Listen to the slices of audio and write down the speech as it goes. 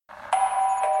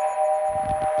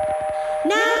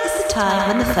time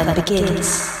when the fun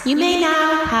begins. You may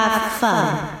now have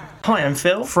fun. Hi, I'm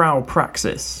Phil. Frau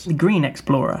Praxis. The Green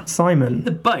Explorer. Simon.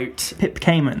 The Boat. Pip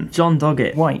Cayman. John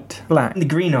Doggett. White. Black. The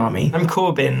Green Army. I'm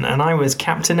Corbin, and I was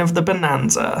Captain of the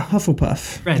Bonanza.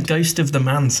 Hufflepuff. Red. Ghost of the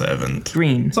Manservant.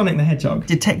 Green. Sonic the Hedgehog.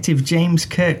 Detective James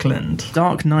Kirkland.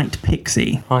 Dark Knight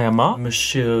Pixie. Hi, I'm Mark.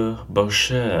 Monsieur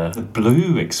Boucher. The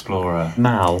Blue Explorer.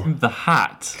 Mal. The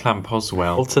Hat. Clam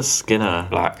Poswell. Walter Skinner.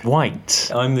 Black. White.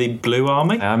 I'm the Blue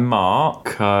Army. I'm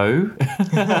Marco.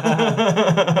 And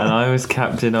I was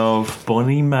Captain of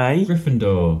Bonnie May.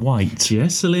 Gryffindor. White.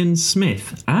 Jesselyn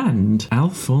Smith. And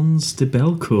Alphonse de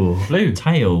Belcourt. Blue.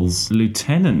 Tails.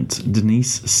 Lieutenant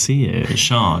Denise Sear.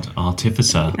 Shard.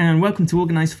 Artificer. And welcome to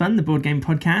Organised Fun, the board game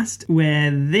podcast,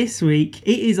 where this week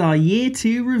it is our year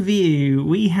 2 review.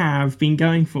 We have been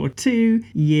going for 2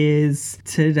 years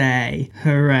today.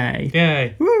 Hooray.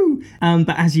 Yay. Woo!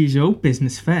 But as usual,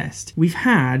 business first. We've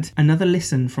had another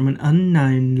listen from an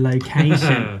unknown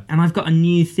location. And I've got a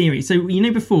new theory. So, you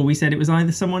know, before we said it was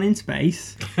either someone in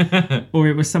space or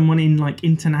it was someone in like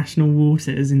international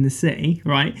waters in the sea,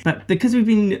 right? But because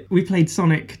we played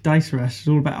Sonic Dice Rush, it's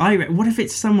all about what if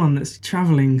it's someone that's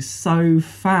travelling so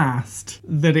fast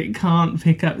that it can't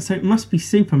pick up? So it must be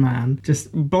Superman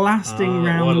just blasting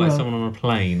around or the like world. someone on a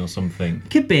plane or something.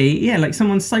 Could be, yeah, like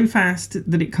someone so fast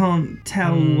that it can't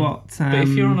tell what. But if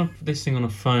you're on this thing on a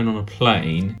phone on a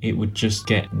plane, it would just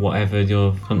get whatever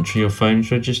your country your phone's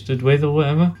registered with or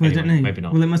whatever. I don't know. Maybe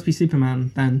not. Well, it must be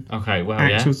Superman then. Okay, well,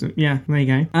 Yeah, there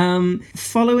you go.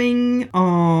 Following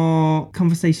our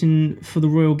conversation for the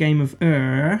Royal Game of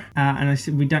and I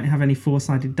said we don't have any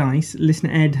four-sided dice,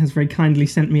 listener Ed has very kindly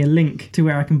sent me a link to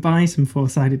where I can buy some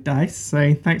four-sided dice.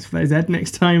 So thanks for those, Ed.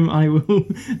 Next time I will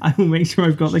make sure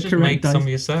I've got the correct make dice. some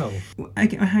yourself.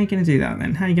 Okay, how are you going to do that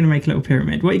then? How are you going to make a little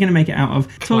pyramid? What are you going to make it out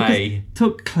of? Clay.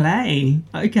 Talk clay.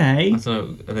 Okay.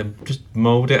 So and then just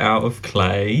mould it out of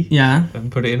clay. Yeah.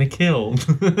 And put it in a kiln.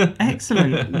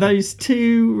 Excellent. Those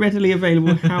 2 readily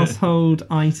available household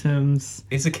items.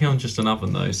 Is a kiln just an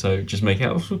oven though? So just make it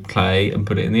out of clay and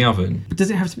put it in the oven. But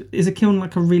does it have to? Is a kiln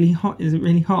like a really hot? Is it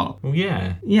really hot? Well,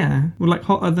 yeah. Yeah. Well, like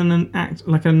hotter than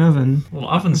like an oven. Well,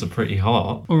 ovens are pretty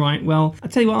hot. All right. Well, I'll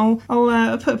tell you what.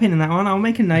 I'll put a pin in that one. I'll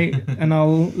make a note and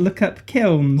I'll look up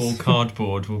kilns. All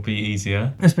cardboard will be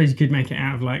easier. I suppose you could make it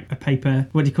out of like a paper.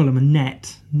 What do you call them? A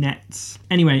nets.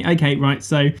 Anyway, okay, right.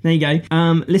 So there you go.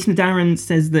 Listener Darren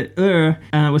says that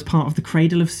was part of the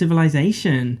Cradle of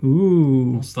Civilization.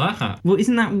 Ooh. What's that? Well,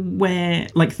 isn't that where,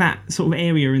 like, that sort of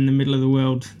area in the middle of the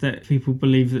world that people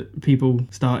believe that people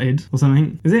started or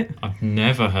something? Is it? I've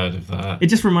never heard of that. It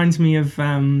just reminds me of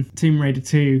Tomb Raider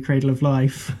 2, Cradle of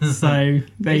Life. So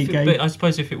there you go. But I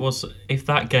suppose if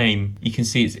that game, you can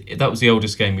see that was the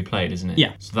oldest game we played, isn't it?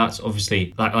 Yeah. So that's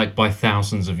obviously like by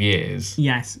thousands of years.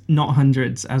 Yes, not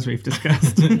hundreds, as we've discussed.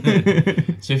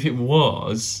 So if it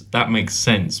was, that makes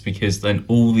sense because then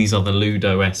all these other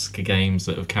Ludo-esque games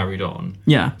that have carried on,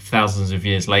 thousands of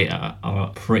years later,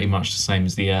 are pretty much the same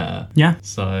as the Air. Yeah.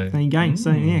 So there you go.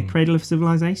 So yeah, Cradle of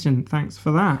Civilization. Thanks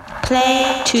for that.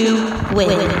 Play to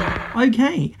win.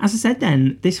 Okay, as I said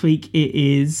then, this week it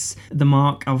is the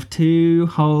mark of 2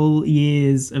 whole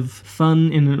years of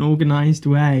fun in an organised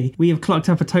way. We have clocked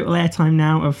up a total airtime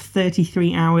now of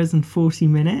 33 hours and 40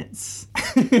 minutes.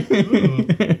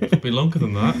 Could be longer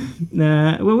than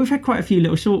that. Well, we've had quite a few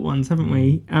little short ones, haven't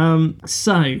we?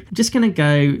 So, I'm just going to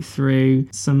go through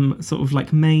some sort of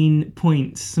like main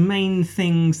points, some main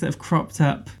things that have cropped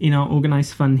up in our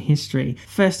organised fun history.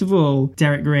 First of all,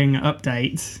 Derek Ring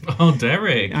update. Oh,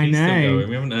 Derek. I know. Still going.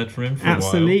 We haven't heard from him for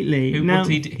Absolutely. a while.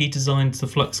 He designed the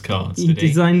Flux cards, did he?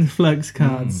 Designed the Flux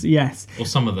cards, yes. Or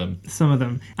some of them. Some of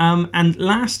them. And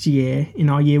last year, in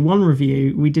our year 1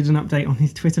 review, we did an update on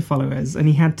his Twitter followers, and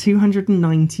he had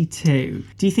 292.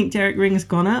 Do you think Derek Ring has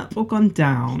gone up or gone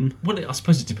down? Well, I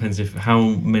suppose it depends how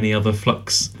many other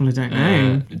Flux Well, I don't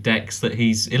know. decks that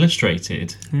he's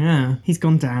illustrated. Yeah, he's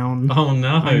gone down. Oh,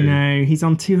 no. I know. He's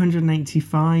on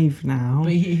 285 now.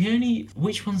 But he only...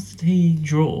 Which ones did he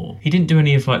draw? He didn't do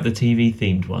any of, like, the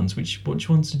TV-themed ones. Which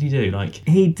ones did he do? Like,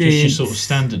 he did... just your sort of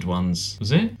standard ones,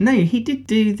 was it? No, he did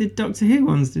do the Doctor Who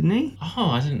ones, didn't he?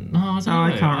 Oh, I don't know.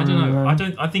 I can't remember.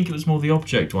 I think it was more the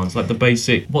object ones, like the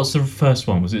basic... What's the first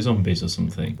one? Was it Zombies or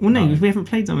something? Well, no, we haven't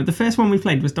played Zombies. The first one we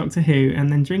played was Doctor Who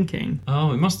and then Drinking.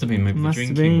 Oh, it must have been maybe the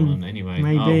drinking one anyway.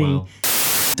 Maybe. Oh, well.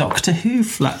 Doctor Who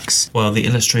Flux. Well, the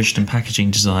illustration and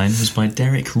packaging design was by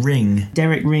Derek Ring.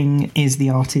 Derek Ring is the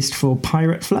artist for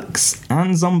Pirate Flux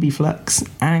and Zombie Flux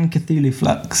and Cthulhu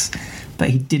Flux. but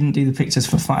he didn't do the pictures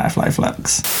for Firefly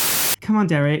Flux. Come on,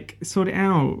 Derek, sort it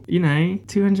out.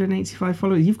 285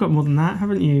 followers. You've got more than that,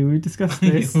 haven't you? We've discussed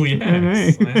this. Oh,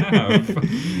 yes, I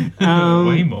have.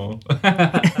 Way more.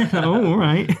 Oh, all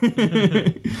right.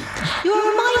 You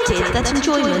are reminded that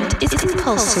enjoyment is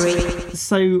compulsory.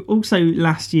 So, also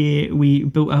last year, we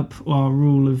built up our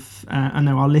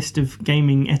our list of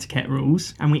gaming etiquette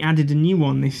rules, and we added a new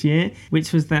one this year,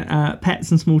 which was that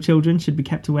pets and small children should be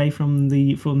kept away from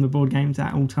the board games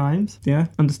at all times. Yeah,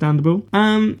 understandable.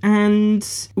 And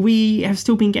we have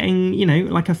still been getting,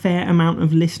 like a fair amount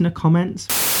of listener comments.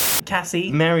 Cassie,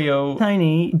 Mariel,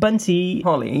 Tony, Bunty,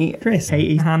 Holly, Chris,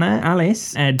 Katie, Hannah,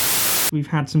 Alice, Ed. We've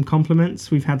had some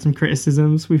compliments, we've had some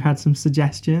criticisms, we've had some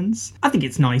suggestions. I think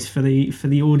it's nice for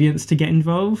the audience to get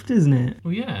involved, isn't it?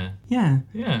 Well, yeah. Yeah.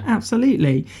 Yeah.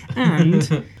 Absolutely.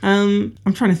 And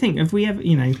I'm trying to think, have we ever,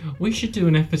 We should do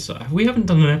an episode. We haven't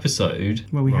done an episode.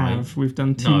 Well, we have. We've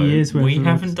done 2 years worth of we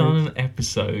haven't episodes. done an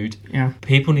episode. Yeah.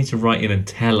 People need to write in and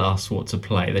tell us what to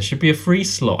play. There should be a free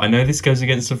slot. I know this goes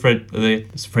against the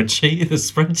spreadsheet. The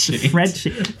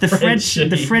spreadsheet. The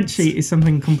Fredsheet is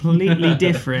something completely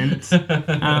different.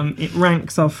 It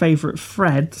ranks our favourite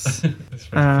Freds.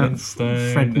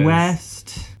 Flintstone, Fred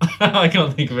West. I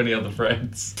can't think of any other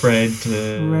Freds. Freddie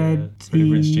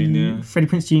Prinze Jr. Freddie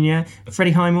Prinze Jr.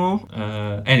 Freddie Highmore.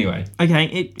 Anyway.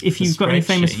 Okay, if you've got any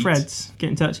famous Freds, get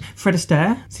in touch. Fred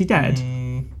Astaire, is he dead?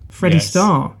 Freddie Yes.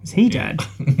 Starr, is he dead?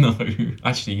 No,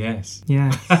 actually, yes.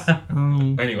 Yes.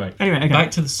 Oh. Anyway, okay.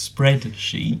 Back to the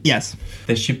spreadsheet. Yes.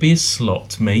 There should be a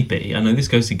slot, maybe. I know this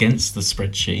goes against the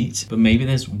spreadsheet, but maybe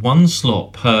there's one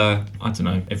slot per,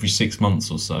 every 6 months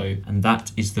or so, and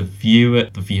that is let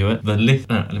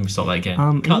me start that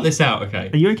again. Cut this out, okay?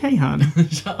 Are you okay, hon?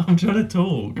 I'm trying to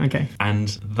talk. Okay. And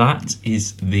that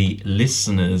is the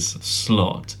listeners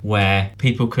slot, where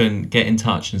people can get in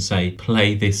touch and say,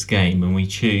 play this game, and we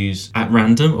choose at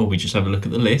random, or we just have a look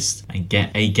at the list and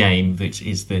get a game which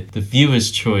is the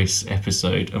viewer's choice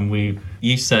episode, and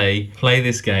you say play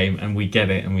this game and we get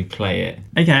it and we play it.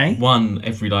 Okay. One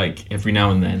every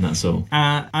now and then, that's all.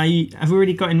 I have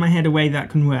already got in my head a way that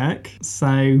can work.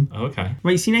 So Okay.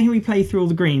 Right, so you know how we play through all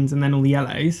the greens and then all the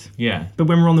yellows? Yeah. But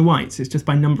when we're on the whites, it's just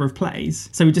by number of plays.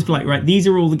 So we just be like, right, these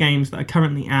are all the games that are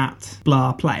currently at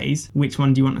blah plays. Which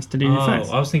one do you want us to do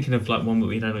first? I was thinking of one that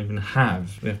we don't even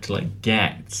have. We have to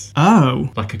get. Oh.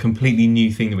 Like a completely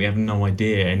new thing that we have no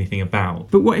idea anything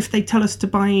about. But what if they tell us to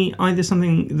buy either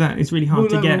something that is really hard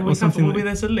to get or something Maybe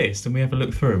there's a list and we have a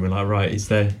look through and we're like, right,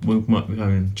 we might go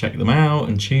and check them out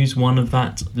and choose one of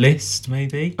that list,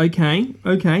 maybe. Okay.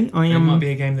 It might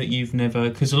be a game that you've never,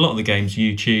 because a lot of the games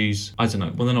you choose, I don't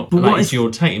know, well, they're not, But what it's if- your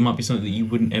take, it might be something that you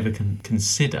wouldn't ever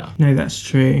consider. No, that's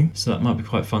true. So that might be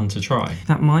quite fun to try.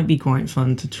 That might be quite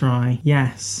fun to try.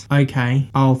 Yes. Okay.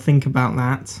 I'll think about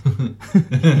that.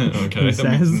 Okay, that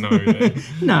says. means no then.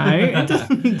 No,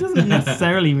 it doesn't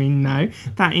necessarily mean no.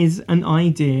 That is an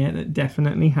idea that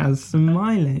definitely has some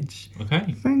mileage.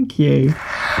 Okay. Thank you.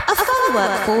 A fun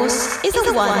workforce is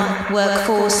a one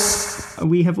workforce.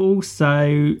 We have also,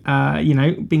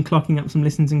 been clocking up some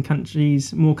listens in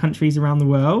more countries around the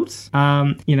world.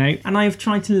 And I've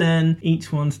tried to learn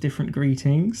each one's different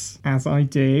greetings, as I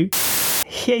do.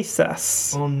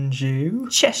 Jesus. Bonjour.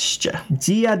 Cheshire.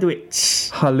 Dia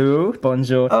Dwitch. Hello.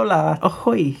 Bonjour. Hola.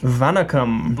 Ahoy.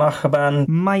 Vanakkam. Marhaban.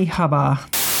 Mayhaba.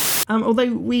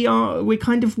 Although we're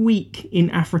kind of weak in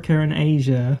Africa and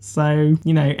Asia, so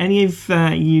any of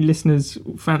you listeners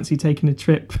fancy taking a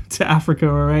trip to Africa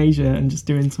or Asia and just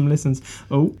doing some listens?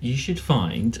 Oh, You should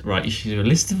you should do a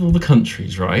list of all the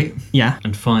countries, right? yeah.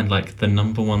 And find the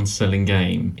number one selling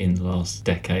game in the last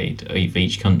decade of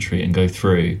each country and go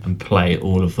through and play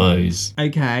all of those.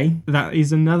 Okay, that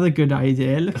is another good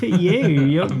idea. Look at you.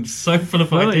 You're I'm so full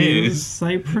of You're ideas.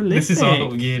 so prolific. This is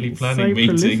our yearly planning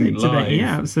meeting prolific today. live.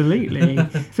 Yeah, absolutely. I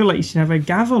feel like you should have a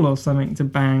gavel or something to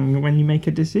bang when you make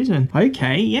a decision.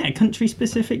 Okay, yeah,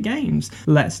 country-specific games.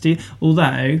 Let's do.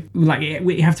 Although,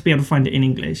 we have to be able to find it in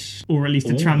English, or at least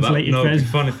a translated It'd be version.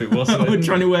 fun if it wasn't. We're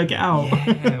trying to work it out.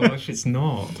 Yeah, what if it's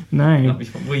not? No. That'd be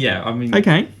fun. Well, yeah, I mean,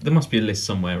 Okay. there must be a list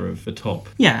somewhere of the top.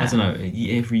 Yeah. I don't know,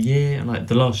 every year,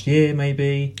 the last year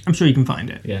maybe. I'm sure you can find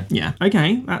it. Yeah. Yeah.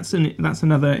 Okay, that's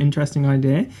another interesting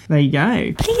idea. There you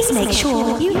go. Please make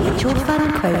sure you hit your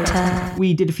fun quota.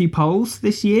 We did a few polls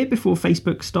this year before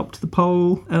Facebook stopped the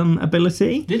poll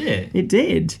ability. Did it? It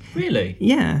did. Really?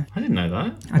 Yeah. I didn't know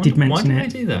that. I did mention Why it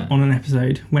did they do that? on an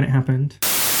episode when it happened.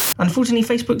 Unfortunately,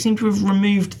 Facebook seemed to have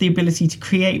removed the ability to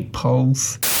create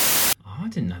polls. I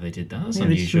didn't know they did that. That's Yeah,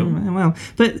 they unusual. should- well,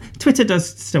 but Twitter does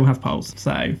still have polls,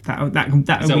 so that Is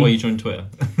that why you joined Twitter?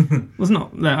 was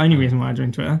not the only reason why I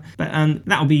joined Twitter, but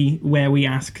that'll be where we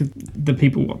ask the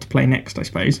people what to play next, I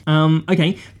suppose.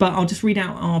 Okay, but I'll just read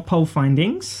out our poll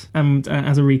findings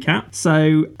as a recap.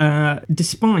 So,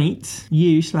 despite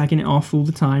you slagging it off all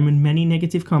the time and many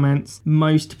negative comments,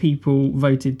 most people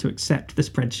voted to accept the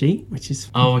spreadsheet, which is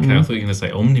Oh, okay. I thought you were going to say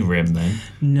Omnirim then.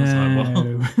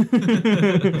 no.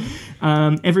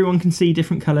 Everyone can see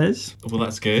different colours. Well,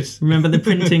 that's good. Remember the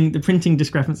printing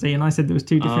discrepancy, and I said there was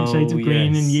 2 different shades of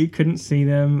green, yes. and you couldn't see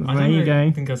them. There you go.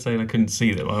 I think I said I couldn't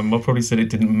see them. I probably said it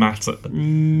didn't matter.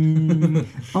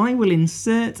 I will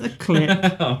insert a clip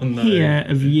Oh, no. here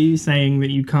of you saying that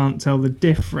you can't tell the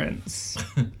difference.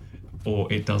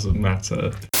 Or it doesn't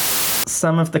matter.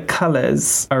 Some of the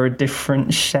colours are a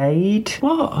different shade.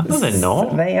 What? No, they're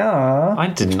not. They are. I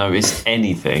didn't notice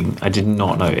anything. I did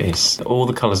not notice. All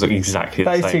the colours look exactly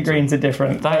the same. Those 2 greens are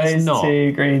different. That is Those not.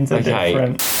 2 greens are Okay.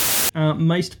 different.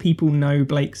 Most people know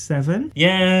Blake 7.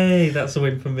 Yay, that's a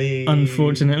win for me.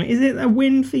 Unfortunately, is it a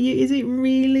win for you? Is it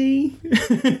really?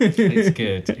 It's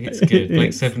good. It's good. Blake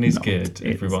It's 7 is not. good, It's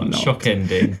everyone. not. Shock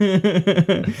ending.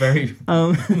 Very.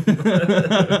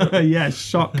 Yeah,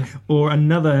 shock or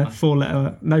another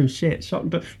 4-letter. No, shit. Shock.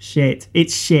 Shit.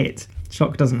 It's shit.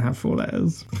 Shock doesn't have 4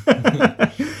 letters.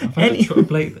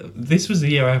 This was the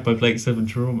year I had my Blake 7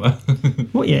 trauma.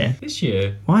 What year? This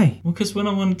year. Why? Well, because when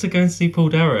I wanted to go and see Paul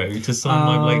Darrow to sign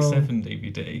my Blake Oh. 7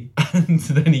 DVD, and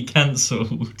then he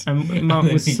cancelled. And Mark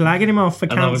was slagging him off for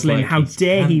And I was cancelling. like, How he's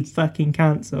dare he fucking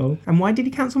cancel? And why did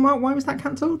he cancel, Mark? Why was that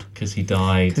cancelled? Because he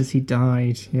died. Because he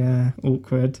died. Yeah,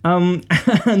 awkward. And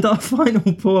our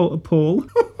final Paul.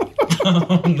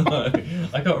 Oh no.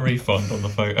 I got a refund on the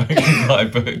photo that I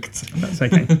booked. That's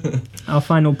okay. Our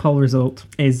final poll result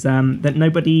is that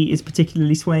nobody is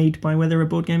particularly swayed by whether a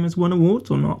board game has won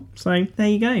awards or not. So there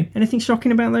you go. Anything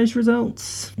shocking about those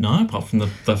results? No, apart from the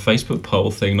Facebook poll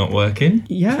thing not working.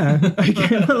 Yeah.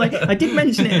 Okay. Well, like, I did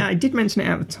mention it. I did mention it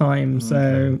at the time,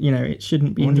 so you know it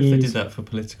shouldn't I be wonder if they news. did that for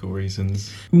political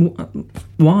reasons.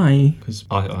 Why? Because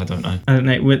I don't know. I don't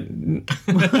know.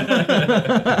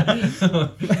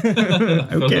 I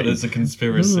feel like there's a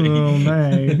conspiracy. Oh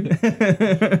no.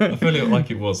 I feel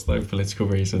like it was, though, political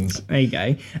reasons. There you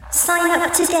go. Sign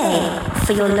up today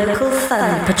for your local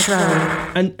phone patrol.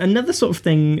 And another sort of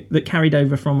thing that carried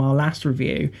over from our last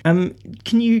review.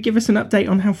 Can you give us an update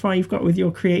on how far you've got with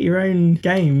your create your own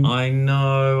game? I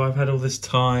know, I've had all this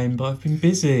time, but I've been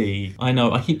busy. I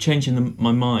know, I keep changing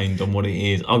my mind on what it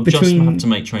is. I'll just have to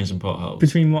make trains and potholes.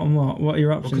 Between what and what? What are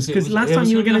your options? Because last time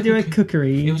you were going to do a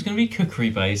cookery. It was going to be cookery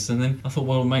based, and then I thought,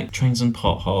 well, make trains and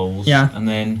potholes. Yeah. And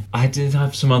then I did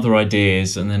have some other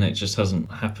ideas, and then it just hasn't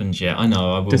happened yet. I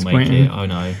know, I will make Disappointing. it. I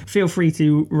know. Feel free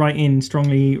to write in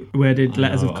strongly worded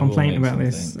letters know, of I will complaint make about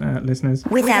this, listeners.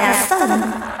 Without fun,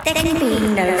 there can be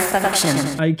no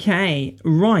function. Okay,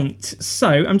 right. So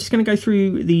I'm just going to go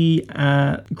through the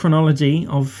chronology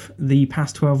of the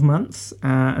past 12 months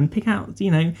and pick out,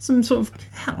 some sort of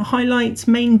highlights,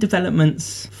 main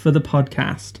developments for the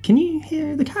podcast. Can you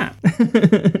hear the cat?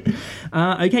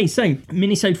 Okay, so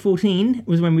Minisode 14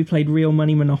 was when we played Real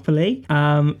Money Monopoly,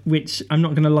 which I'm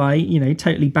not going to lie,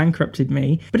 totally bankrupted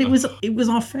me. But it was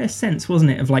our first sense,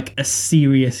 wasn't it, of like a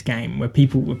serious game where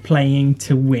people were playing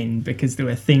to win because there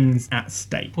were things at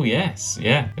stake. Oh, yes.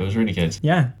 Yeah, it was really good.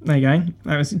 Yeah, there you go.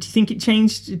 Do you think it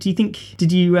changed? Did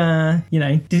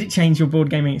it change your board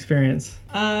gaming experience?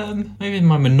 Maybe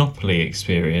my Monopoly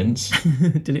experience.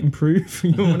 Did it improve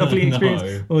your Monopoly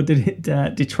experience? No. Or did it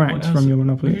detract from your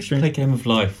Monopoly Maybe we should play experience? Game of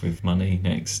Life with money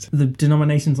next. The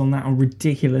denominations on that are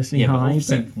ridiculously Yeah, but high.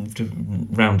 also to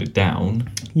round it down.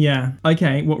 Yeah.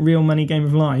 Okay, what Real Money Game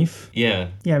of Life? Yeah.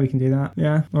 Yeah, we can do that.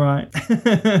 Yeah, all right.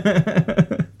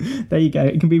 There you go.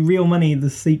 It can be Real Money, the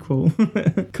sequel.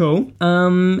 Cool.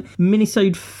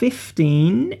 Minisode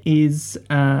 15 is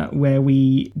where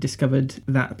we discovered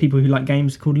that people who like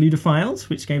games are called ludophiles,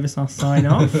 which gave us our sign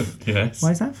off. Yes.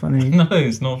 Why is that funny? No,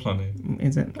 it's not funny.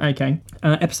 Is it? Okay.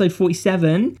 Episode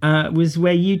 47 was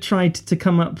where you tried to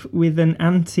come up with an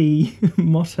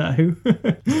anti-motto.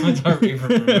 I don't even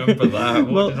remember that.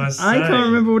 What did I say? I can't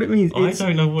remember what it means. I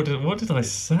don't know what did I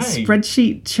say?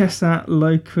 Spreadsheet chess at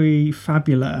loqui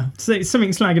fabula. lava. So it's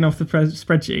something slagging off the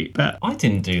spreadsheet, but I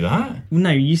didn't do that. no,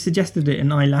 you suggested it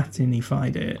and I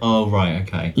Latinified it. Oh, right,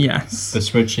 okay. Yes. The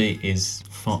spreadsheet is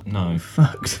no.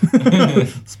 Fucked.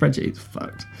 Spreadsheet's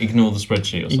fucked. Ignore the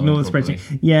spreadsheet or something. Ignore the probably.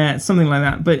 spreadsheet. Yeah, something like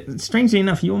that. But strangely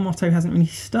enough, your motto hasn't really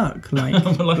stuck. Like our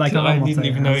I motto didn't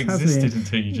even know it has existed it?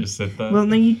 until you just said that. Well,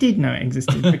 no, you did know it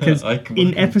existed because I can-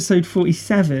 in episode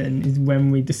 47 is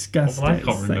when we discussed Well, I it.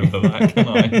 can't so- remember that, can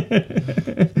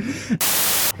I?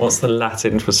 What's the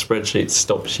Latin for spreadsheet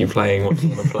stops you playing what you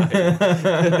want to play?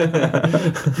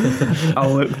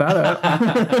 I'll look that up.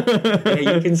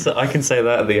 Yeah, I can say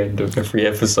that at the end of every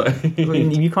episode.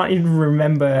 You can't even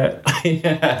remember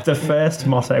Yeah. the first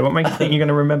motto. What makes you think you're going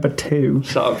to remember two?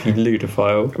 Shut up, you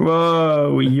ludophile.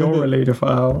 Whoa, you're a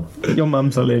ludophile. Your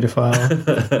mum's a ludophile.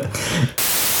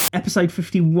 Episode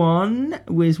 51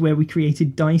 was where we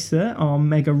created Dicer, our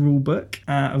mega rulebook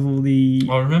of all the...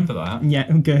 I remember that. Yeah,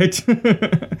 good.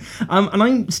 And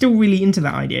I'm still really into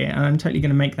that idea, and I'm totally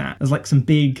going to make that as like some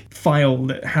big file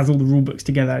that has all the rulebooks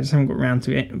together. I just haven't got around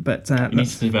to it, but You need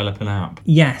to develop an app.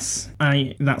 yes,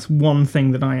 that's one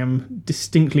thing that I am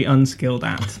distinctly unskilled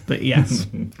at. But yes,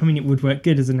 I mean it would work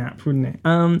good as an app, wouldn't it?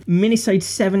 Minisode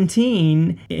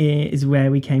 17 is where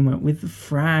we came up with the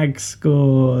frag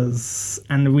scores,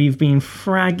 and we've been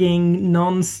fragging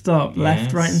non-stop, left,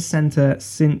 Yes. right, and centre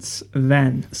since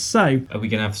then. So Are we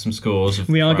going to have some scores? Of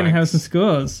we are going to have frags? some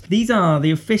scores. These are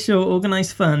the official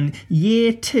Organised Fun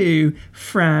Year 2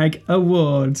 Frag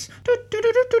Awards.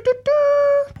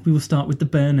 We will start with the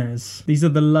burners. These are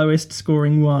the lowest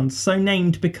scoring ones. So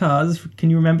named because,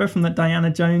 can you remember from that Diana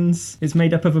Jones? It's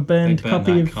made up of a burned They burnt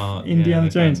copy that of card. Indiana Yeah,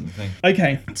 they burnt Jones. the thing.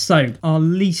 Okay, so our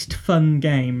least fun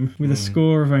game with a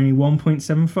score of only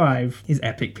 1.75 is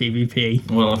Epic PvP.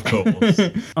 Well, of course.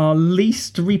 Our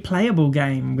least replayable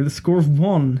game with a score of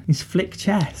 1 is Flick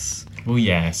Chess. Well,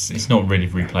 yes. It's not really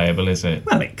replayable, is it?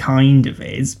 Well, it kind of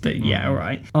is, but yeah, all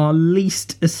right. Our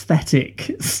least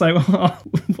aesthetic, so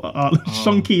our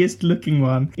shonkiest looking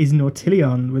one is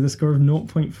Nautilion with a score of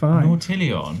 0.5.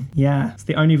 Nautilion? Yeah, it's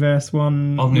the Omniverse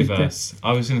one. with the- Omniverse.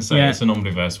 I was going to say Yeah. it's an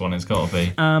Omniverse one. It's got to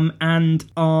be. And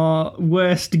our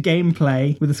worst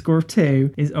gameplay with a score of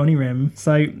 2 is Onirim.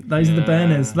 So those are the Yeah.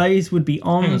 burners. Those would be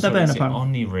on Hang on, the sorry, burner is it pile.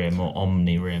 Omnirim or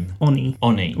Omnirim? Oni.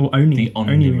 Oni. Or Oni. The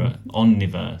Onirim.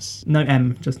 Omniverse. No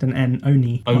M, just an N.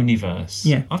 Oni. Omniverse.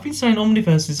 Yeah. I've been saying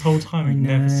Omniverse this whole time and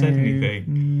never said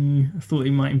anything. I thought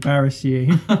it might embarrass you.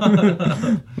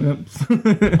 Whoops.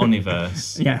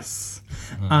 Omniverse. Yes.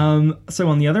 So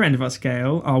on the other end of our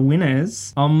scale, our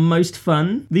winners, our most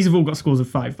fun. These have all got scores of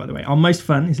 5, by the way. Our most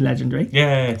fun is Legendary.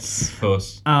 Yes, of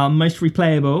course. Our most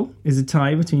replayable is a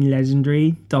tie between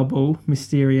Legendary, Double,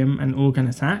 Mysterium, and Organ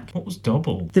Attack. What was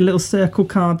double? The little circle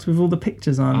cards with all the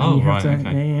pictures on. Oh, and you have right, to,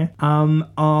 okay. Yeah.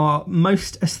 Our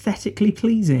most aesthetically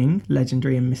pleasing,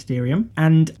 Legendary and Mysterium.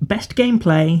 And best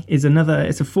gameplay is another,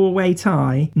 it's a 4-way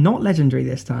tie, not Legendary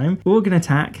this time. Organ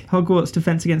Attack, Hogwarts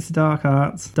Defense Against the Dark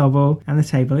Arts, Double, and the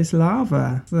table is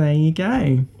Lava. So there you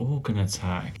go. Organ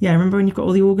attack. Yeah, remember when you've got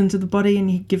all the organs of the body and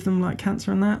you give them like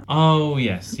cancer and that? Oh,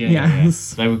 yes. Yeah,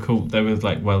 Yes. yeah. They were cool. They were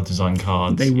like well-designed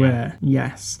cards. They were,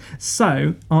 yes.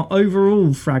 So, our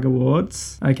overall frag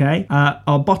awards, okay,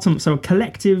 our bottom, so a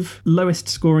collective lowest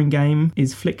scoring game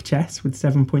is Flick Chess with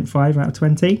 7.5 out of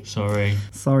 20.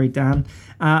 Sorry, Dan.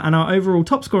 And our overall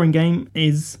top scoring game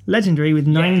is Legendary with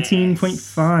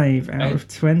 19.5 out of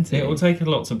 20. It will take a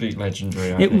lot to beat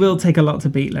Legendary, I It think. will take a lot to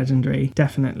beat Legendary,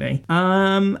 definitely.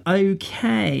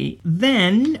 Okay.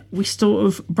 Then we sort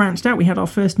of branched out. We had our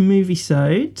first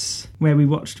movie-sodes where we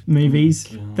watched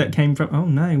movies that came from... Oh,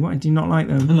 no, why do you not like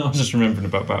them? No, I was just remembering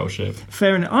about Battleship.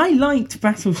 Fair enough. I liked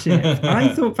Battleship. I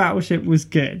thought Battleship was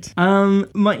good.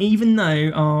 Even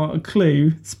though our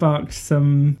Clue sparked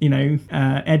some,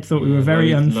 Ed thought we were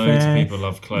very unfair. Loads of people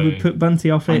love Clue. We put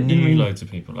Bunty off it, I didn't knew we? loads of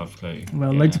people love Clue.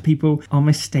 Well, Yeah. loads of people are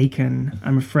mistaken,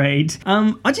 I'm afraid.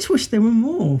 I just wish there were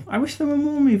more. I wish there were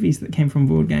more movies that came from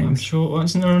board I'm games. sure. Well,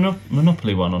 isn't there a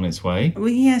Monopoly one on its way? Well,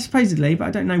 yeah, supposedly, but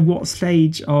I don't know what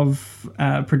stage of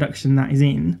production that is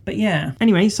in. But yeah.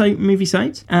 Anyway, so movie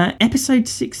sites. Episode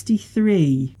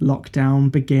 63,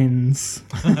 Lockdown Begins.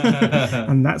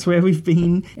 And that's where we've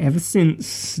been ever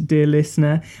since, dear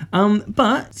listener.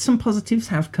 But some positives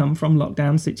have come from Lockdown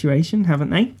lockdown situation, haven't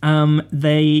they?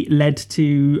 They led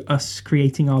to us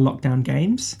creating our lockdown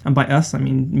games. And by us, I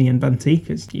mean me and Bunty,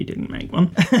 because you didn't make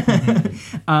one.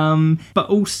 But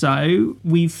also,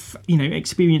 we've,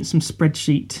 experienced some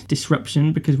spreadsheet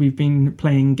disruption because we've been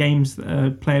playing games that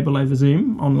are playable over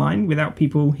Zoom online without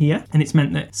people here. And it's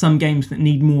meant that some games that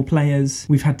need more players,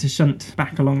 we've had to shunt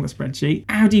back along the spreadsheet.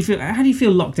 How do you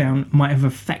feel lockdown might have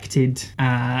affected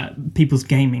people's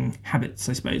gaming habits,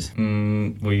 I suppose?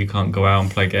 Well, you can't go out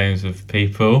and play games with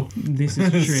people. This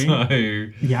is true.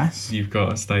 So yes, you've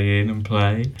got to stay in and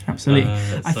play. Absolutely.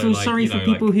 I feel sorry for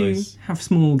people who have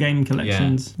small game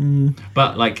collections. Yeah.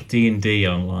 But like D&D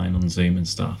online on Zoom and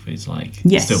stuff is still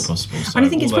possible. So and I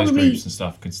think all it's those probably groups and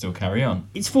stuff could still carry on.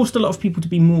 It's forced a lot of people to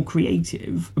be more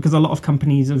creative because a lot of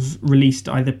companies have released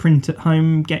either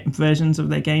print-at-home versions of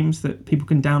their games that people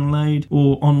can download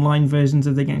or online versions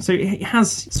of their games. So it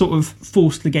has sort of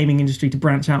forced the gaming industry to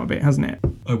branch out a bit, hasn't it?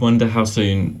 I wonder how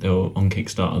soon on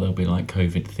Kickstarter there'll be like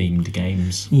COVID-themed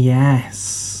games.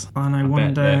 Yes. And I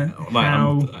wonder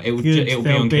how it'll good be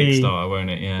they'll on be. Kickstarter, won't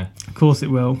it? Yeah. Of course it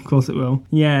will.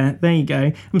 Yeah, there you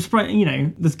go. I'm surprised,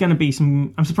 there's going to be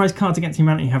some... I'm surprised Cards Against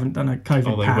Humanity haven't done a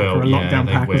COVID pack or a lockdown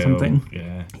pack or something.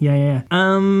 Yeah.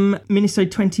 Minnesota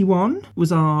 21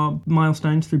 was our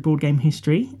milestone through board game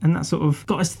history, and that sort of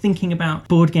got us thinking about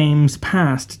board games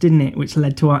past, didn't it? Which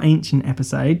led to our ancient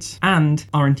episodes and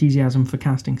our enthusiasm for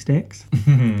casting sticks.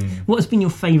 What has been your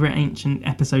favourite ancient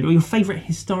episode or your favourite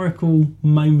historical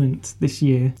moment this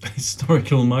year?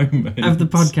 Historical moment? Of the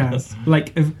podcast.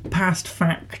 Like, of past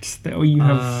facts that you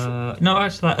have... no,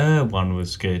 actually, that one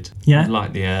was good. Yeah? I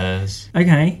like the Urs.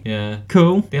 Okay. Yeah.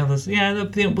 Cool. The others,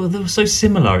 they were so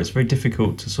similar, it's very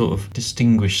difficult to sort of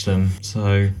distinguish them,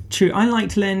 so... True. I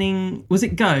liked learning... Was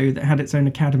it Go that had its own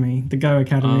academy? The Go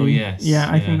Academy? Oh, yes. Yeah,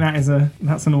 I think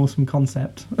that's an awesome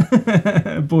concept.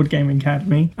 A board game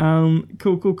academy.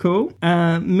 Cool.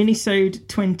 Minnesota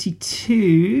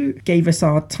 22 gave us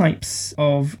our types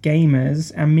of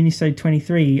gamers, and Minnesota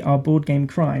 23 our board game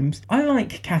crimes. I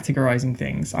like categorizing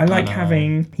things. I like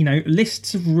having,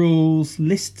 lists of rules,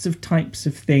 lists of types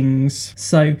of things.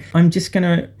 So I'm just going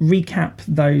to recap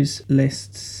those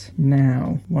lists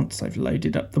now once I've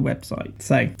loaded up the website.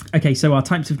 So our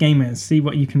types of gamers, see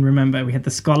what you can remember. We had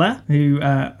the scholar who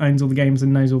owns all the games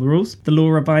and knows all the rules, the law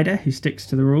abider who sticks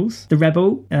to the rules, the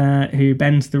rebel who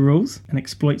bends the rules and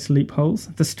exploits loopholes,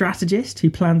 the strategist who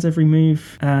plans every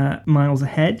move miles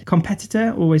ahead,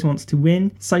 competitor always wants to win,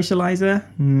 socializer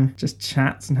just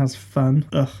chats and has fun.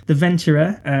 The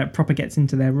venturer proper gets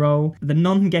into their role, the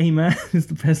non-gamer is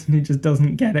the person who just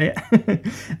doesn't get it.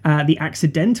 The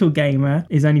accidental gamer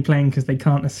is only playing because they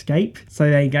can't escape. So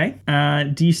there you go.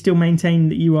 Do you still maintain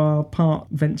that you are part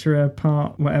venturer,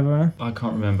 part whatever? I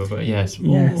can't remember, but yes.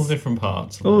 All different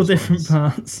parts. All different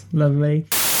parts. Lovely.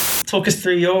 Talk us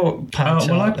through your part.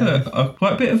 Well, I put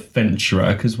quite a bit of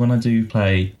venturer because when I do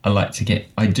play, I like to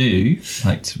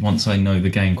once I know the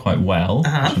game quite well, which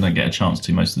I don't get a chance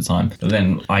to most of the time, but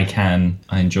then I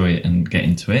enjoy it and get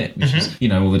into it, which is,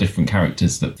 all the different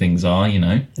characters that things are,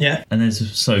 Yeah. And there's a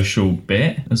social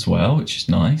bit as well, which is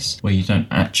nice, where it doesn't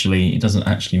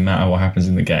actually matter what happens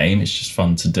in the game, it's just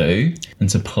fun to do and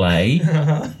to play.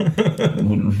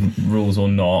 Rules or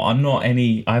not.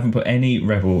 I haven't put any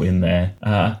rebel in there.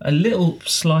 A little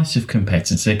slice of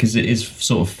competitor because it is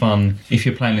sort of fun if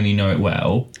you're playing and you know it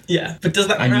well. Yeah, but does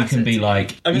that and you can be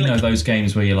like, those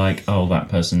games where you're like, oh, that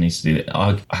person needs to do that.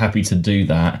 I'm happy to do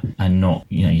that and not,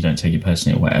 you don't take it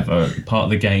personally or whatever. Part of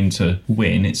the game to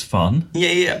win, it's fun.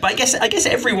 Yeah, but I guess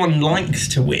everyone likes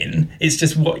to win. It's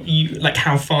just what you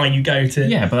how far you go to.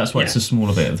 Yeah, but that's why it's a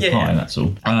smaller bit of the pie. That's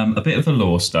all. A bit of the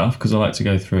law stuff because I like to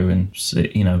go through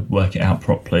and work it out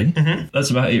properly.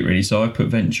 That's about it really. So I put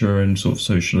venture and sort of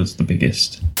social as the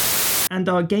biggest. And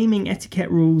our gaming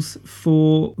etiquette rules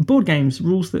for board games,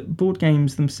 rules that board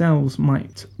games themselves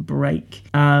might break.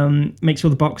 Make sure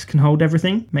the box can hold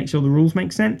everything. Make sure the rules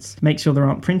make sense. Make sure there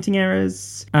aren't printing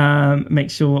errors. Make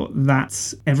sure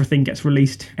that everything gets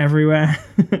released everywhere.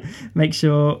 Make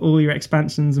sure all your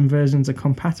expansions and versions are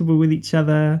compatible with each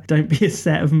other. Don't be a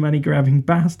set of money-grabbing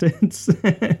bastards.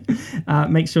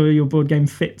 Make sure your board game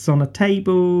fits on a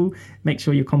table. Make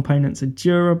sure your components are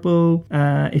durable.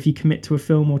 If you commit to a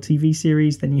film or TV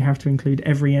series, then you have to include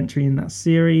every entry in that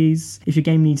series. If your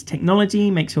game needs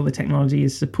technology, make sure the technology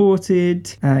is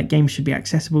supported. Games should be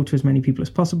accessible to as many people as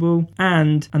possible.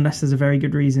 And unless there's a very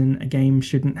good reason, a game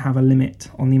shouldn't have a limit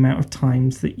on the amount of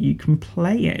times that you can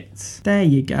play it. There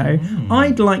you go.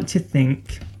 I'd like to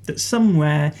think that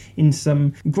somewhere in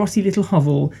some grotty little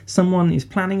hovel, someone is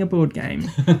planning a board game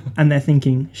and they're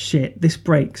thinking, shit, this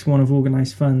breaks one of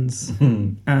Organised Fun's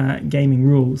gaming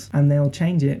rules, and they'll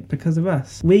change it because of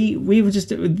us. We were just,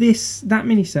 that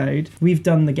mini-sode, we've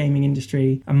done the gaming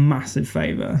industry a massive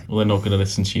favour. Well, they're not going to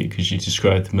listen to you because you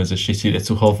described them as a shitty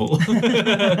little hovel.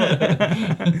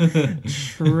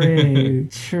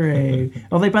 True.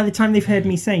 Although by the time they've heard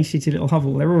me say shitty little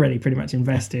hovel, they're already pretty much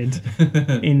invested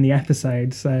in the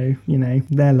episode, so,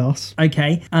 their loss.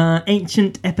 Okay,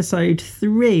 Ancient Episode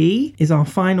 3 is our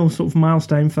final sort of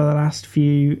milestone for the last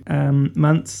few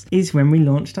months, is when we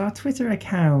launched our Twitter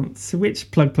accounts,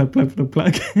 which plug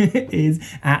is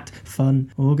at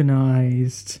Fun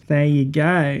Organised. There you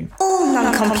go. All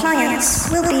non-compliance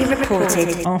will be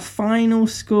reported. Our final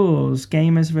scores,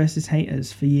 gamers versus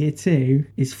haters for year 2,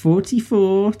 is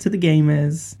 44 to the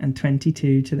gamers and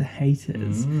 22 to the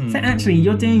haters. So actually,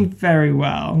 you're doing very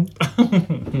well.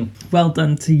 Well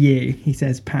done to you, he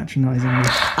says patronisingly.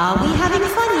 Are we having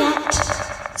fun yet?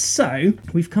 So,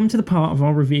 we've come to the part of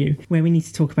our review where we need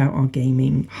to talk about our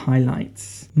gaming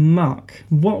highlights. Mark,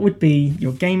 what would be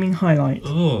your gaming highlight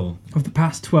of the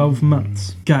past 12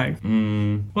 months? Go.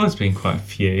 Well, there's been quite a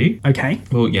few. Okay.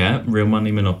 Well, yeah, Real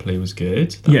Money Monopoly was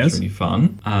good. That was really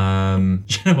fun.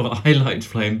 You know what? I liked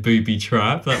playing Booby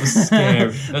Trap. That was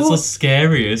scary. That's the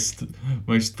scariest,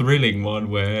 most thrilling one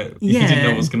where you didn't know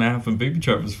what was going to happen. Booby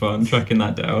Trap was fun, tracking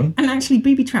that down. And actually,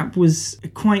 Booby Trap was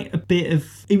quite a bit of...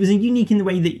 It was unique in the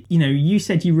way that, you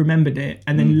said you remembered it,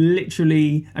 and then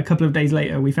literally a couple of days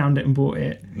later, we found it and bought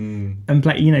it. And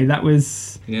play, that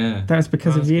was... Yeah. That was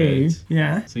because of you. Good.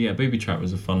 Yeah. So yeah, Booby Trap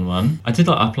was a fun one. I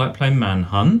like playing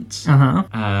Manhunt.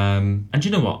 And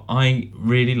you know what? I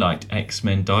really liked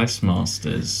X-Men Dice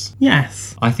Masters.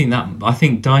 Yes. I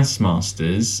think Dice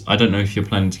Masters, I don't know if you're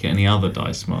planning to get any other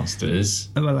Dice Masters.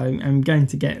 Well, I'm going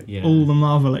to get all the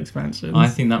Marvel expansions. I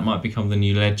think that might become the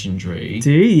new Legendary.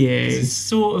 Do you? It's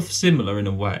sort of similar in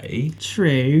a way.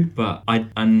 True. But I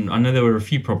know there were a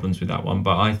few problems with that one,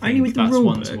 but I think that's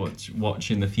one to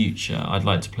watch in the future. I'd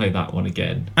like to play that one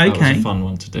again. Okay. That was a fun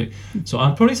one to do. So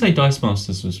I'd probably say Dice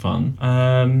Masters was fun.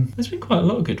 There's been quite a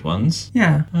lot of good ones.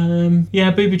 Yeah.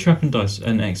 Booby Trap and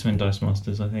X-Men Dice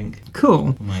Masters, I think.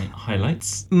 Cool. My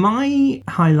highlights. My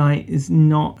highlight is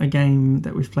not a game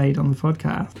that we've played on the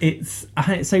podcast. It's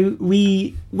so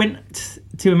we went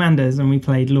to Amanda's and we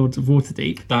played Lords of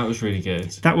Waterdeep. That was really good.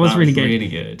 That was really good. Really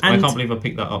good. I can't believe I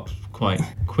picked that up quite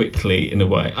quickly in a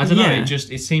way. I don't know,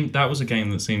 it seemed that was a game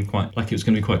that seemed quite like it was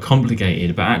going to be quite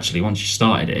complicated, but actually once you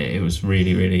started it was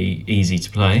really, really easy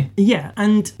to play. Yeah,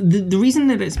 and the reason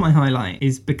that it's my highlight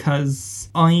is because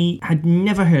I had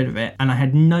never heard of it and I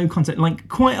had no concept, like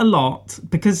quite a lot,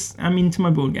 because I'm into my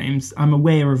board games. I'm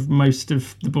aware of most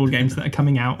of the board games that are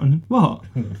coming out and what?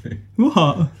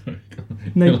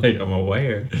 No, I'm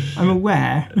aware. I'm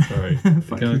aware. Sorry.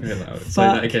 Say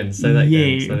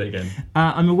that again.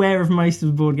 I'm aware of most of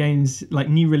the board games, like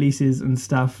new releases and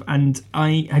stuff, and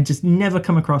I had just never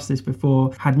come across this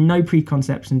before, had no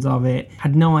preconceptions of it,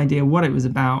 had no idea what it was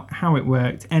about, how it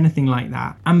worked, anything like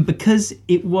that. And because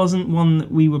it wasn't one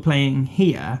that we were playing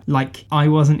here, like I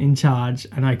wasn't in charge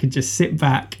and I could just sit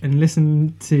back and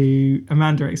listen to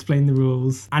Amanda explain the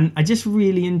rules, and I just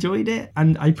really enjoyed it,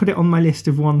 and I put it on my list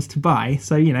of ones to buy,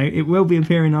 so it will be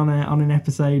appearing on an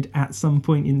episode at some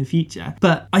point in the future.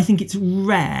 But I think it's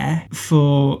rare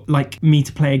for like me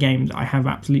to play a game that I have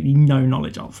absolutely no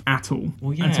knowledge of at all.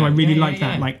 Well, yeah, and so I really like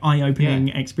that like eye-opening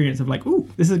experience of like, ooh,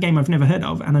 this is a game I've never heard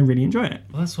of and I really enjoy it.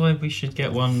 Well, that's why we should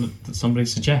get one that somebody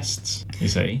suggests, you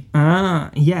see.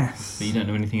 Yes. That you don't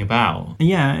know anything about.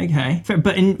 Yeah, okay.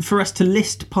 But for us to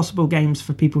list possible games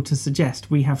for people to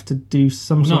suggest, we have to do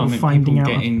some sort of finding out.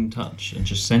 Get in touch and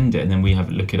just send it and then we have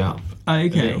it look it up.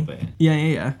 Okay. A little bit.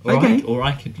 Yeah. Or okay.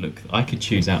 I could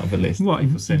choose out of a list. What,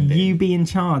 you be in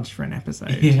charge for an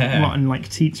episode? Yeah. What, and like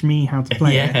teach me how to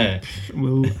play it?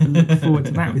 We'll look forward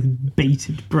to that with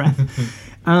bated breath.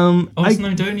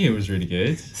 Snowdonia was really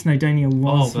good. Snowdonia was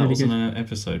really good. That wasn't an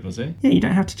episode, was it? Yeah, you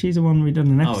don't have to choose a one we've done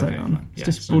an episode on. It's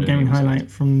just board gaming highlight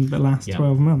from the last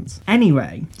 12 months.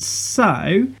 Anyway,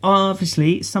 so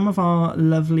obviously some of our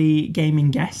lovely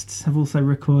gaming guests have also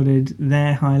recorded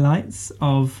their highlights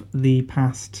of the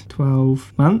past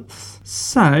 12 months.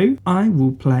 So I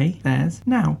will play theirs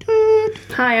now.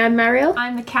 Hi, I'm Mariel.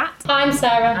 I'm the cat. I'm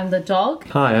Sarah. I'm the dog.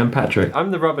 Hi, I'm Patrick.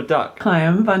 I'm the rubber duck. Hi,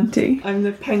 I'm Bunty. I'm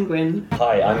the penguin.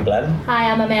 Hi, I'm Glenn. Hi,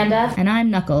 I'm Amanda. And I'm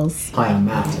Knuckles. Hi, I'm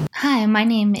Matt. Hi, my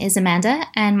name is Amanda,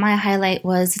 and my highlight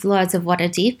was Lords of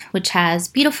Waterdeep, which has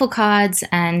beautiful cards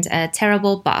and a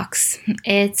terrible box.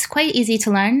 It's quite easy to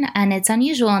learn, and it's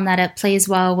unusual in that it plays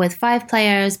well with 5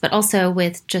 players, but also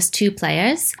with just 2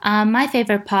 players. My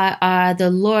favorite part are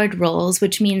the Lord rolls,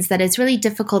 which means that it's really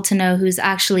difficult to know who's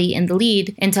actually in the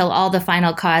lead until all the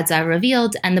final cards are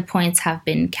revealed and the points have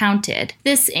been counted.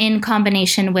 This, in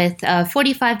combination with a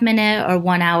 45-minute or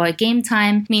 1-hour game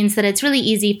time, means that it's really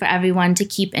easy for everyone to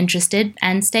keep interested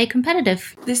and stay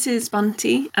competitive. This is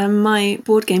Bunty, and my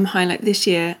board game highlight this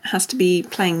year has to be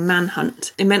playing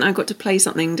Manhunt. It meant I got to play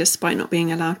something despite not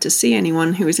being allowed to see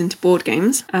anyone who was into board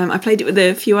games. I played it with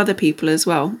a few other people as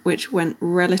well, which went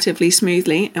relatively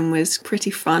smoothly and was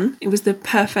pretty fun. It was the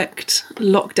perfect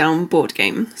lockdown board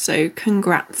game, so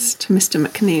congrats to Mr.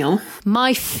 McNeil.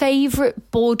 My favourite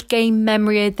board game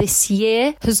memory of this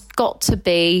year has got to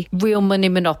be Real Money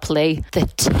Monopoly. The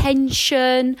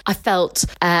tension, I felt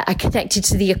I connected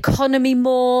to the economy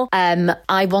more.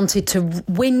 I wanted to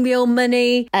win real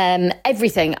money.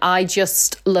 Everything. I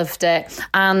just loved it.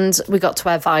 And we got to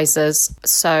wear visors.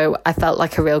 So I felt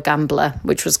like a real gambler,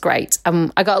 which was great.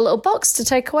 I got a little box to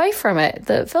take away from it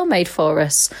that Phil made for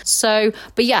us. So,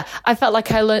 but yeah, I felt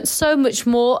like I learned so much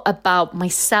more about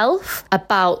myself,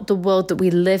 about the world that we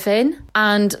live in,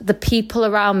 and the people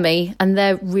around me and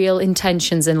their real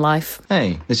intentions in life.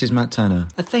 Hey, this is Matt Turner.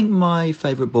 I think my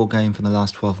favourite board game from the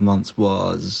last 12 months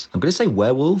was, I'm going to say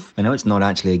Werewolf. I know it's not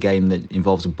actually a game that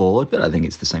involves a board, but I think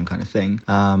it's the same kind of thing.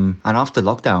 And after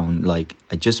lockdown,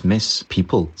 I just miss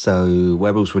people. So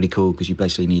Werewolf's really cool because you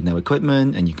basically need no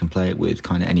equipment and you can play it with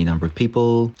kind of any number of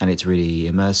people. And it's really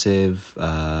immersive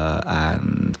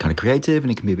and kind of creative,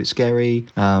 and it can be a bit scary.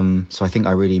 So I think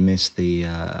I really miss the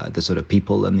sort of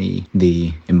people and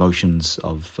the emotions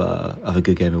of a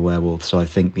good game of Werewolf. So I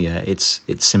think its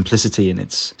simplicity and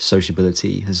its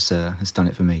sociability has done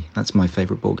it for me. That's my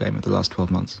favourite board game of the last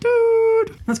 12 months.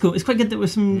 That's cool. It's quite good that there were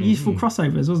some useful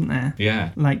crossovers, wasn't there?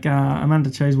 Yeah. Amanda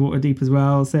chose Waterdeep as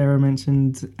well. Sarah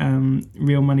mentioned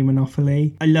Real Money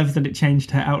Monopoly. I love that it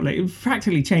changed her outlet. It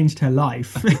practically changed her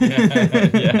life.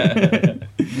 Yeah.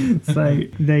 So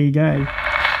there you go.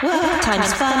 Work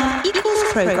times fun equals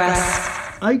progress.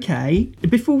 Okay,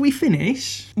 before we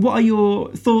finish, what are your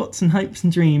thoughts and hopes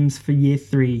and dreams for year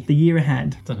 3, the year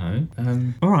ahead? I don't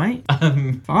know. All right.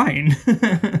 Fine.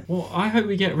 Well, I hope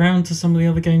we get round to some of the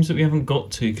other games that we haven't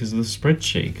got to because of the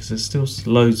spreadsheet, because there's still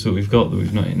loads that we've got that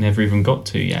we've never even got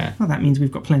to yet. Well, that means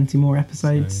we've got plenty more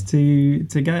episodes to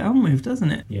go on with,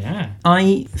 doesn't it? Yeah.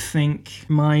 I think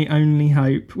my only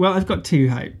hope... Well, I've got 2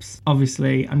 hopes.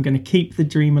 Obviously, I'm going to keep the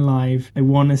dream alive. I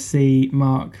want to see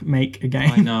Mark make a game.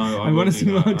 I know. I want to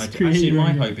see Mark's create actually,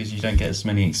 my a game. hope is you don't get as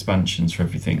many expansions for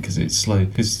everything because it's slow.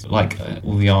 Because,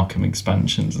 all the Arkham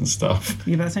expansions and stuff.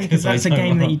 Yeah, that's only because that's a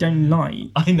game that you don't like.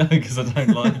 I know, because I don't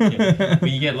like it.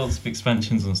 But you get lots of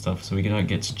expansions and stuff, so we don't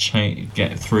get to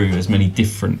get through as many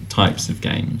different types of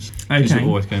games. Because we're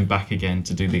always going back again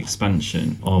to do the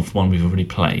expansion of one we've already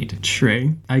played.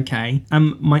 True. Okay.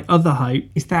 My other hope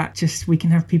is that just we can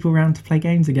have people around to play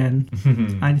games again.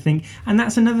 I think. And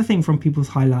that's another thing from people's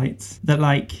highlights, that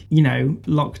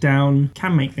lockdown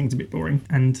can make things a bit boring.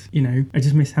 And, I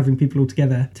just miss having people all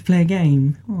together to play a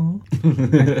game.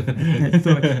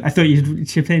 I thought you'd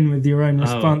chip in with your own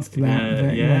response to that.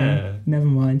 But, yeah. Never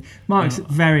mind. Mark's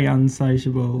very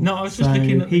unsociable. No, I was just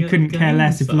looking at he the couldn't care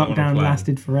less if games that I wanna lockdown play.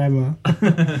 lasted forever.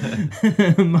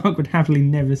 Mark would happily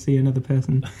never see another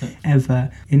person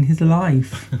ever in his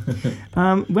life.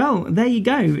 Well, there you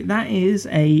go. That is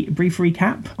a brief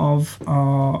recap of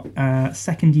our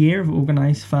second year of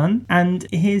Organised Fun, and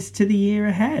here's to the year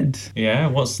ahead. Yeah,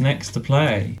 what's next to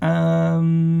play?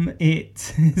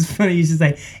 It's funny you should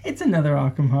say it's another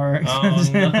Arkham Horror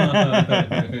expansion. Oh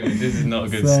no, this is not a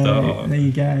good start. There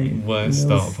you go. Worst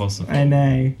start possible. I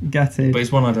know, gutted. But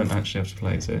it's one I don't actually have to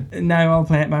play, is it? No, I'll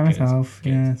play it by myself. Good.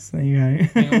 Yes, there you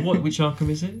go. Hang on, which Arkham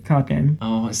is it? Card game.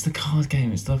 Oh, it's the card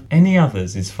game. Any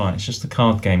others is fine. It's just the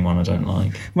card game one I don't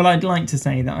like. Well, I'd like to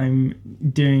say that I'm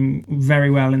doing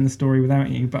very well in the story without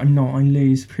you, but I'm not. I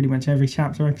lose pretty much every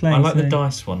chapter I play. I like the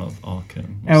dice one of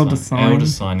Arkham. Elder Sign. Elder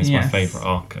Sign is my Yes. favourite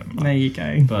Arkham. There you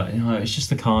go. But it's just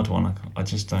the card one. I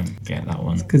just don't get that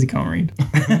one. Because you can't read.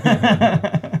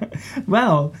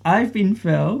 Well, I've been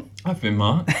Phil. I've been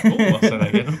Mark. Oh, I'll say that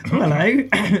again. Hello. Who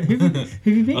have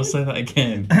you been? I'll say that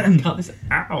again. Cut this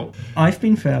out. I've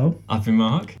been Phil. I've been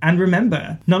Mark. And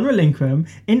remember, non relinquum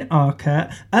in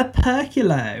arca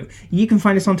aperculo. You can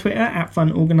find us on Twitter at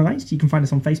FunOrganised. You can find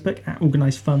us on Facebook at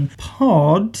Organised Fun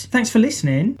Pod. Thanks for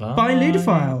listening. Bye,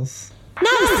 Ludophiles.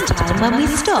 Now's the time when we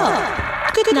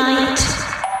stop. Good night.